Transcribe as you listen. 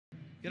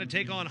Going to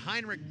take on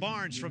Heinrich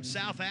Barnes from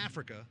South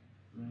Africa.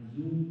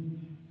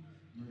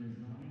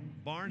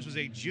 Barnes was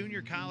a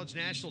junior college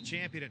national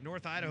champion at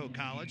North Idaho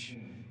College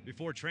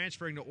before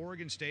transferring to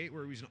Oregon State,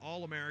 where he was an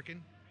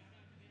All-American.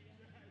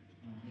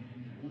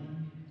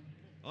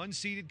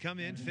 Unseeded come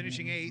in,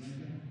 finishing 8th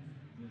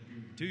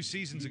 2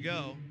 seasons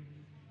ago.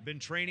 Been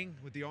training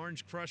with the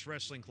Orange Crush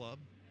Wrestling Club,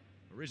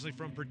 originally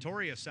from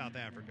Pretoria, South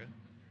Africa.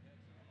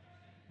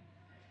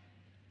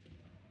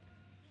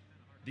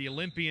 The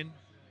Olympian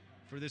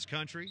for this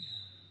country.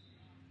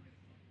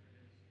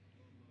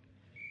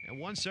 And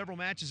won several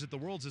matches at the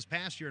Worlds this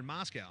past year in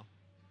Moscow.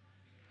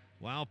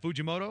 While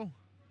Fujimoto,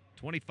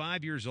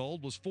 25 years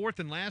old, was 4th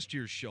in last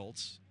year's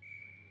Schultz.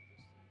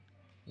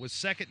 Was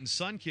 2nd in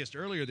Sunkist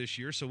earlier this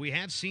year, so we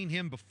have seen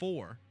him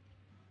before.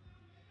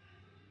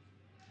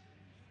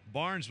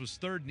 Barnes was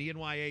 3rd in the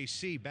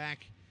NYAC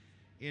back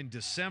in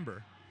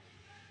December.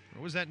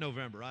 Or was that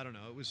November? I don't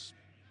know. It was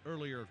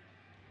earlier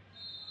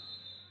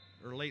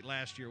or late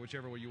last year,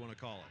 whichever way you want to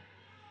call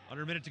it.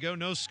 Under a minute to go,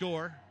 no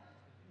score.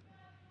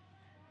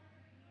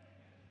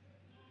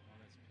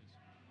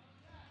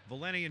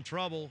 Valenti in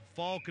trouble,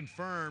 fall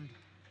confirmed.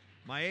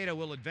 Maeda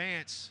will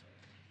advance.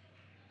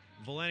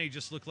 Valenti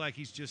just looked like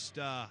he's just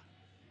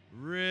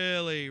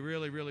really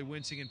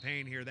wincing in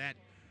pain here. That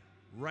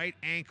right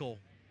ankle,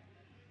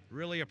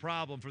 really a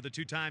problem for the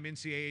 2-time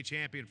NCAA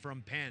champion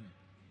from Penn.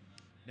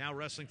 Now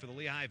wrestling for the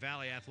Lehigh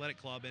Valley Athletic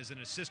Club as an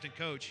assistant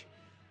coach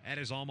at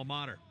his alma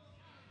mater.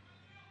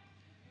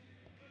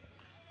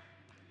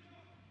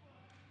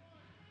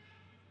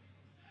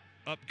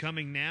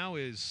 Upcoming now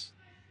is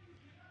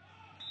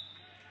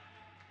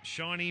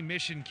Shawnee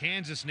Mission,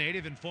 Kansas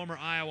native and former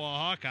Iowa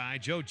Hawkeye,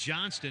 Joe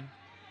Johnston.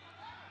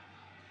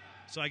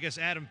 So I guess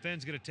Adam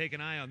Fenn's going to take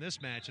an eye on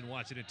this match and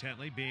watch it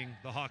intently, being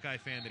the Hawkeye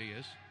fan that he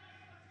is.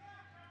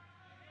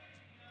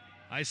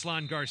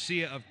 Islan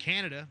Garcia of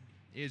Canada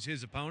is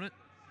his opponent.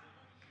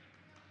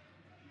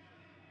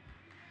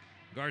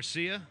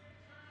 Garcia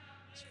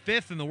is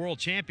 5th in the World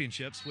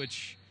Championships,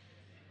 which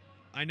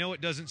I know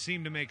it doesn't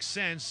seem to make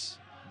sense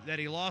that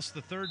he lost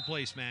the 3rd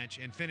place match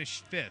and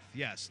finished 5th.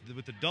 Yes,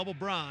 with the double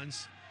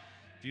bronze,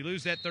 if you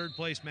lose that 3rd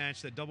place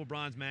match, that double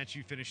bronze match,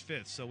 you finish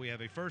 5th. So we have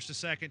a 1st, a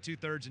 2nd, 2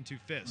 thirds, and 2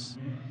 5ths.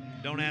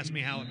 Don't ask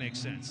me how it makes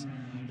sense.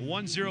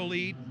 1-0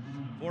 lead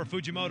for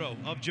Fujimoto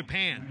of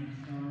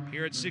Japan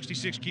here at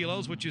 66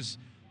 kilos, which is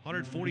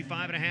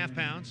 145.5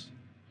 pounds.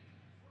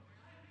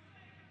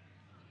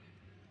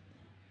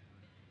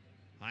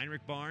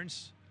 Heinrich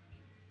Barnes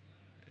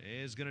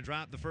is going to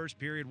drop the first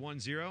period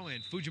 1-0,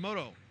 and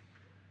Fujimoto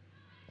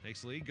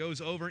takes the lead,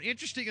 goes over. And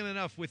interesting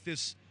enough with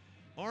this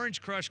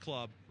Orange Crush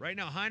Club, right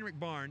now Heinrich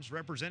Barnes,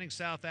 representing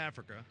South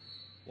Africa,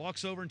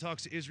 walks over and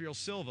talks to Israel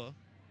Silva,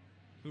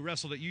 who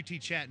wrestled at UT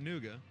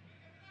Chattanooga,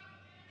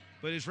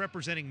 but is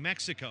representing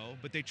Mexico,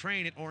 but they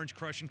train at Orange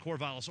Crush in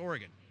Corvallis,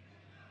 Oregon.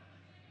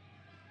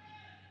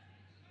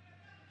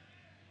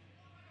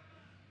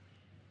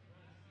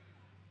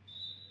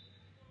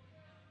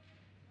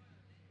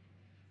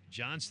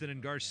 Johnston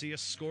and Garcia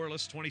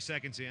scoreless, 20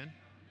 seconds in.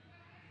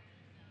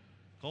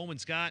 Coleman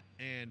Scott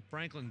and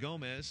Franklin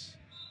Gomez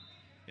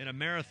in a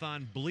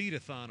marathon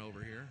bleed-a-thon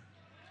over here.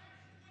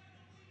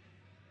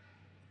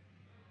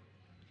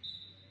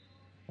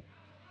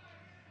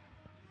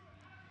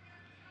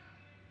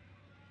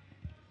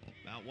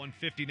 About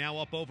 150 now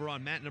up over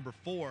on mat number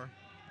 4.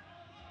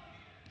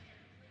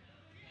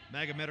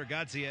 Magomed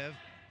Gadziev.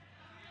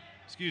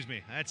 Excuse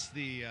me, that's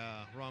the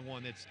wrong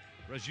one. It's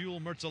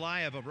Rajul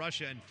Murtalayev of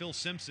Russia and Phil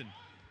Simpson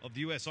of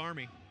the U.S.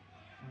 Army.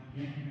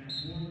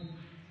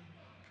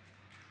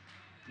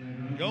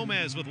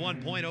 Gomez with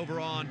 1 point over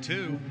on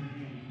 2.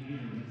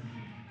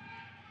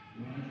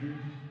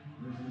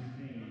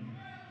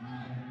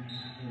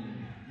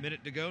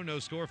 Minute to go, no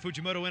score.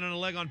 Fujimoto in on a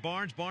leg on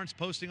Barnes. Barnes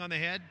posting on the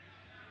head.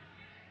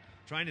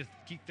 Trying to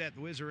keep that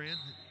whizzer in.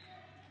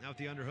 Now with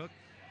the underhook.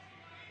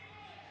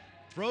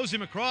 Throws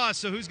him across,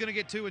 so who's going to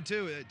get 2 and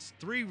 2? It's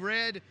 3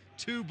 red,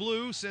 2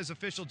 blue, says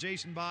official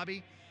Jason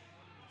Bobby.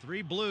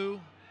 3 blue.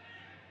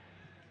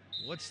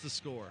 What's the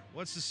score?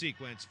 What's the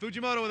sequence?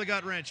 Fujimoto with a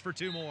gut wrench for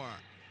 2 more.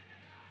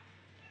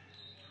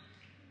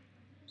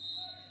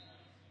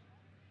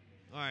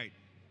 All right,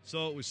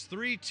 so it was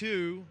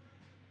 3-2.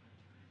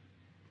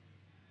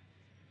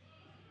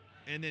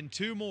 And then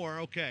 2 more.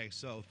 Okay,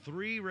 so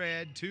 3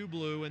 red, 2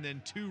 blue, and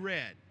then 2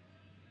 red.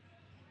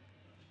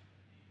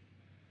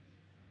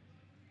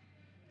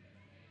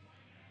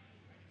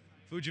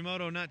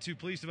 Fujimoto not too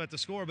pleased about the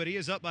score, but he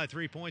is up by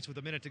 3 points with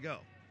a minute to go.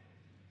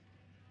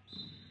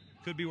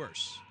 Could be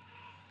worse.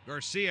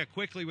 Garcia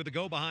quickly with the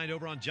go behind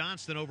over on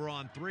Johnston over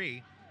on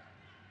 3.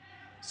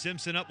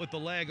 Simpson up with the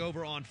leg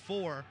over on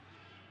 4.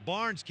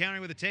 Barnes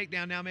countering with a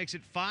takedown now makes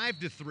it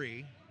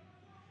 5-3.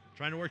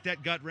 Trying to work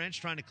that gut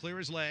wrench, trying to clear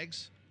his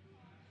legs.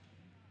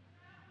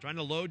 Trying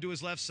to load to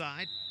his left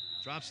side.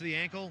 Drops to the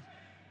ankle.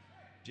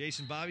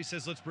 Jason Bobby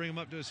says, let's bring him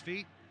up to his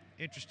feet.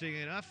 Interesting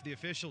enough, the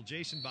official,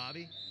 Jason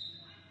Bobby,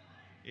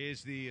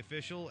 is the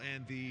official,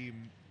 and the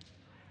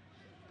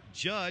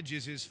judge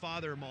is his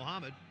father,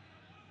 Mohammed,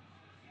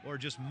 or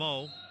just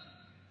Mo.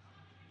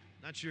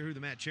 Not sure who the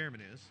mat chairman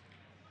is.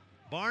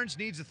 Barnes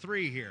needs a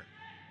 3 here.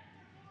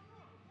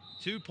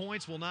 2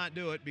 points will not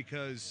do it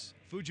because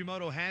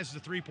Fujimoto has the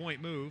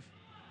 3-point move.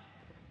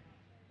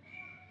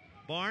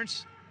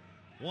 Barnes,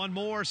 one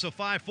more, so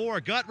 5-4.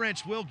 A gut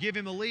wrench will give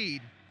him the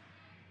lead.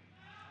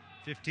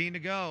 15 to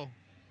go.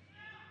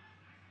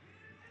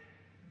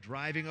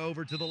 Driving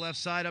over to the left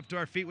side, up to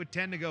our feet with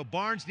 10 to go.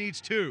 Barnes needs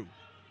 2.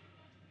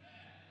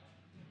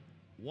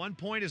 1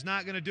 point is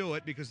not going to do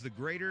it because the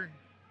greater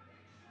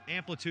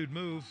amplitude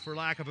move, for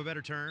lack of a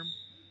better term,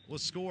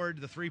 was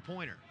scored the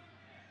 3-pointer.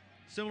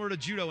 Similar to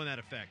judo in that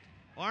effect.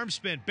 Arm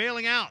spin,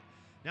 bailing out.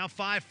 Now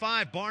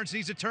 5-5. Barnes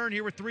needs a turn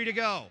here with 3 to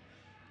go.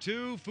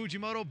 2,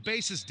 Fujimoto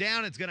bases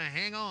down. It's going to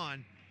hang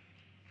on.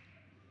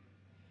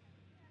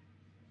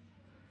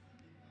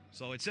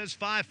 So it says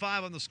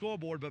 5-5 on the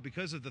scoreboard, but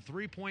because of the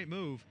 3-point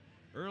move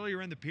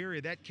earlier in the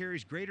period, that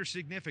carries greater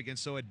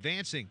significance. So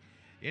advancing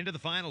into the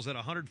finals at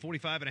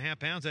 145.5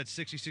 pounds, that's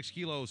 66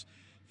 kilos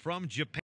from Japan.